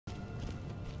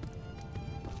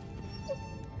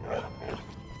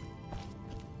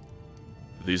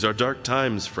These are dark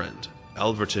times, friend.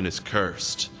 Alverton is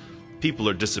cursed. People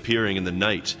are disappearing in the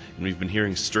night, and we've been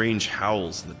hearing strange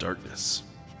howls in the darkness.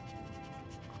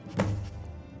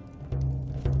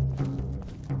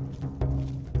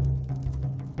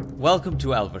 Welcome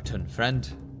to Alverton, friend.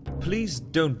 Please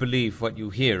don't believe what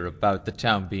you hear about the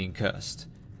town being cursed.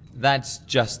 That's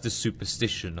just the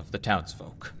superstition of the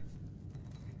townsfolk.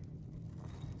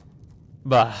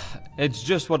 Bah, it's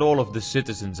just what all of the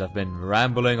citizens have been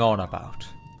rambling on about.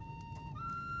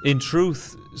 In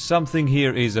truth, something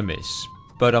here is amiss,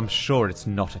 but I'm sure it's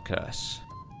not a curse.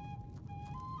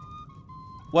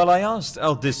 Well, I asked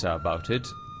Aldissa about it,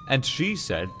 and she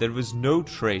said there was no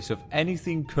trace of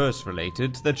anything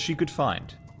curse-related that she could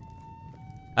find.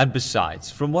 And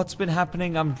besides, from what's been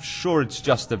happening, I'm sure it's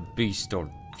just a beast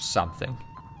or something.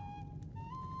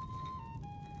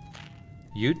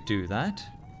 You'd do that?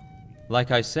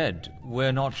 Like I said,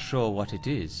 we're not sure what it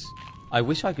is. I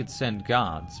wish I could send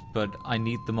guards, but I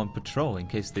need them on patrol in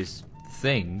case this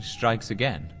thing strikes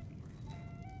again.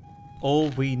 All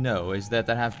we know is that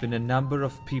there have been a number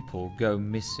of people go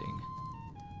missing.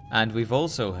 And we've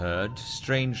also heard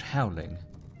strange howling.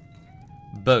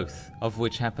 Both of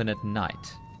which happen at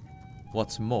night.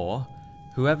 What's more,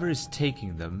 whoever is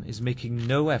taking them is making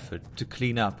no effort to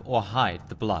clean up or hide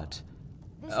the blood.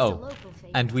 Oh,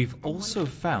 and we've also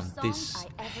found this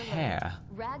hair.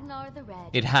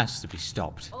 It has to be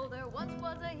stopped.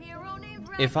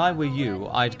 If I were you,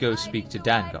 I'd go speak to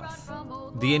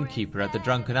Dangoth, the innkeeper at the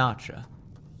Drunken Archer.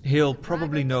 He'll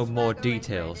probably know more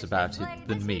details about it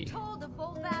than me.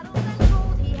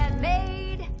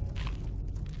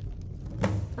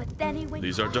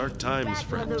 These are dark times,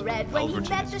 friend.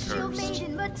 Alverton is cursed.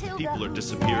 People are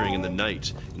disappearing in the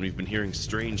night, and we've been hearing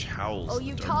strange howls. Oh,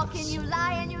 you talk and you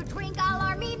lie and you drink all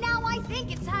our meat. Now I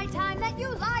think it's high time that you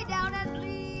lie down and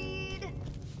bleed.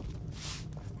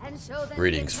 And so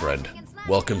Greetings, friend.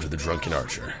 Welcome to the Drunken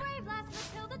Archer.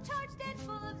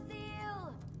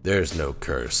 There's no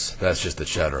curse. That's just the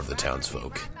chatter of the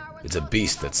townsfolk. It's a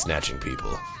beast that's snatching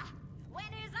people.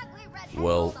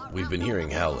 Well, we've been hearing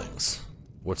howlings.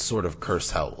 What sort of curse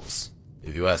howls?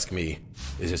 If you ask me,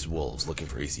 it's just wolves looking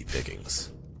for easy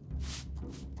pickings.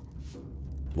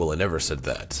 Well, I never said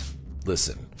that.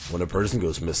 Listen, when a person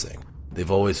goes missing, they've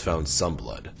always found some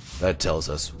blood. That tells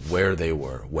us where they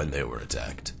were when they were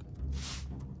attacked.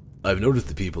 I've noticed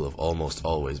the people have almost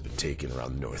always been taken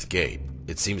around the North Gate.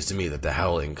 It seems to me that the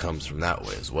howling comes from that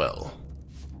way as well.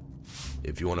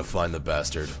 If you want to find the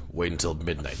bastard, wait until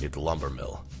midnight near the lumber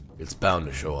mill. It's bound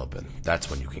to show up, and that's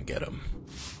when you can get him.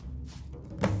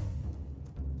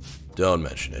 Don't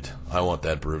mention it. I want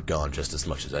that brute gone just as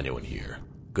much as anyone here.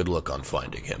 Good luck on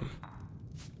finding him.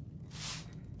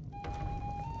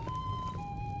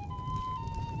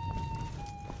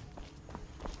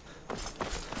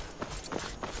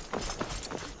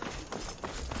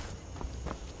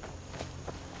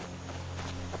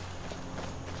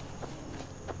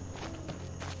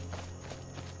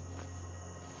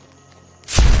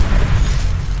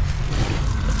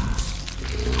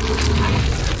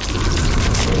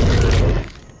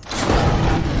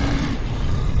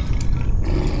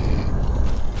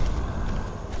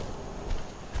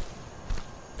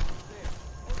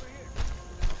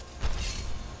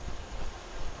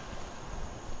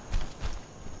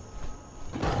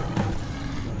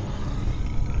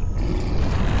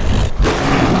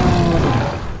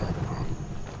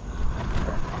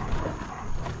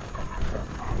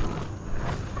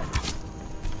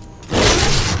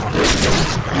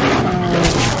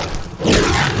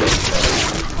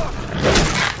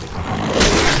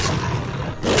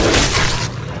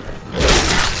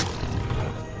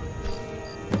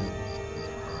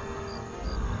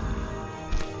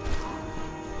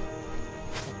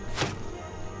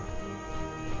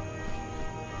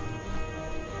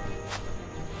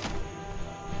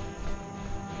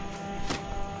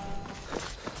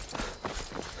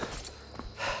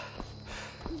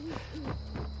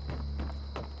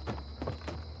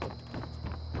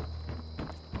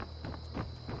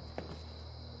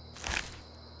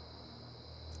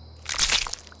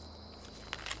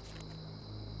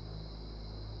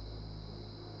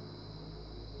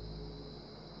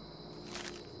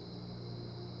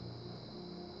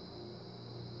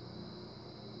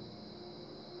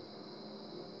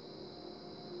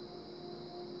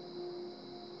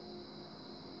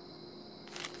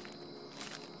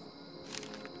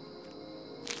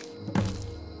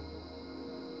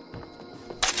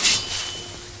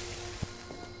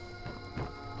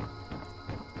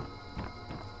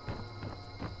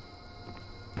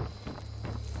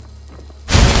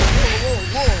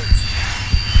 Whoa!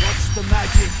 What's the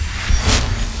magic?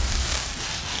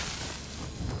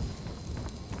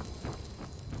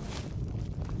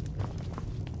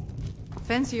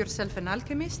 Fancy yourself an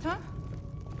alchemist, huh?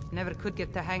 Never could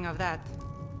get the hang of that.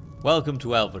 Welcome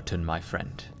to Alverton, my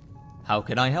friend. How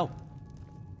can I help?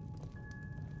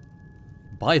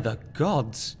 By the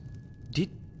gods!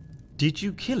 Did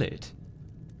you kill it?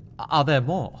 Are there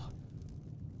more?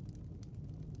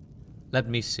 Let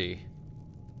me see.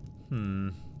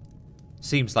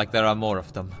 Seems like there are more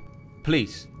of them.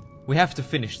 Please, we have to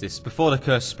finish this before the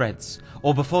curse spreads,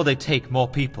 or before they take more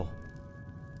people.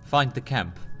 Find the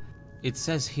camp. It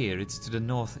says here it's to the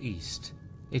northeast.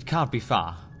 It can't be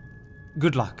far.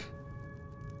 Good luck.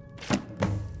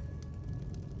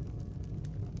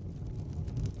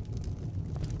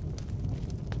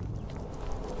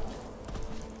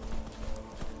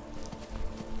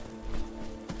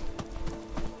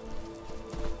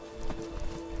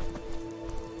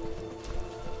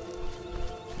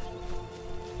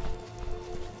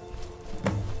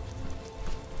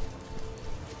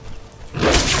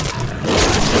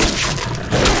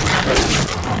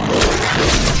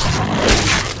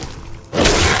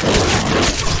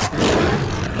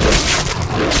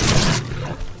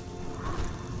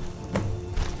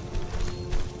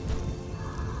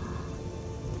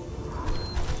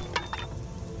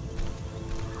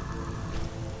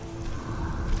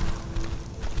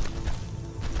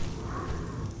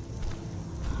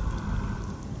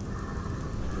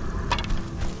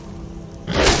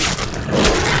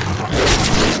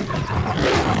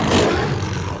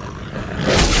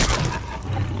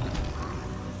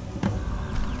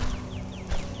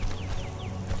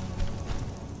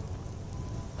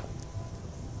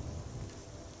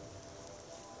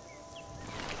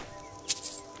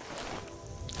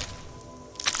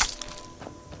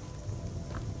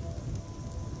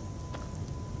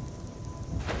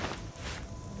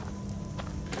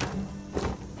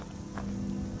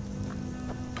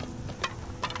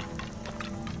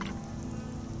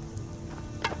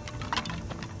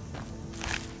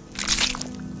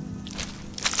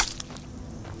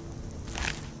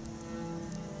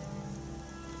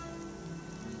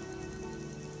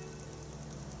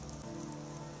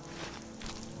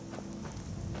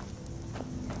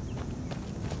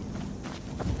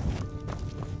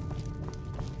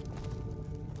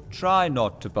 Try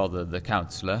not to bother the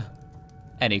counselor.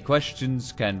 Any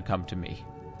questions can come to me.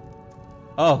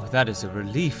 Oh, that is a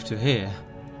relief to hear.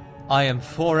 I am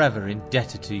forever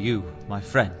indebted to you, my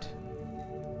friend.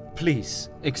 Please,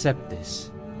 accept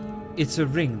this. It's a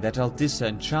ring that Aldissa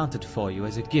enchanted for you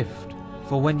as a gift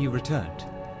for when you returned.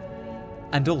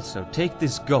 And also take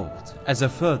this gold as a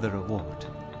further reward.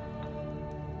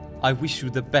 I wish you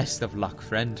the best of luck,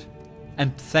 friend,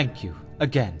 and thank you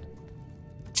again.